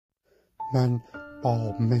من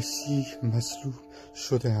با مسیح مصلوب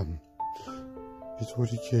شدم، به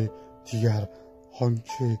طوری که دیگر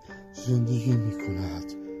آنچه زندگی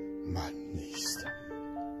میکند من نیستم،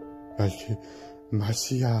 بلکه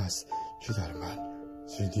مسیح است که در من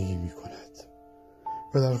زندگی میکند.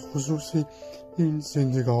 و در خصوص این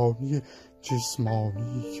زندگانی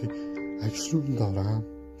جسمانی که اکنون دارم،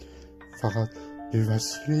 فقط به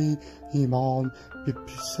وسیله ایمان به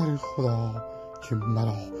پسر خدا که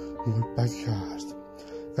مرا محبت کرد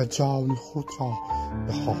و جان خود را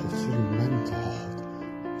به خاطر من داد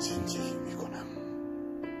زندگی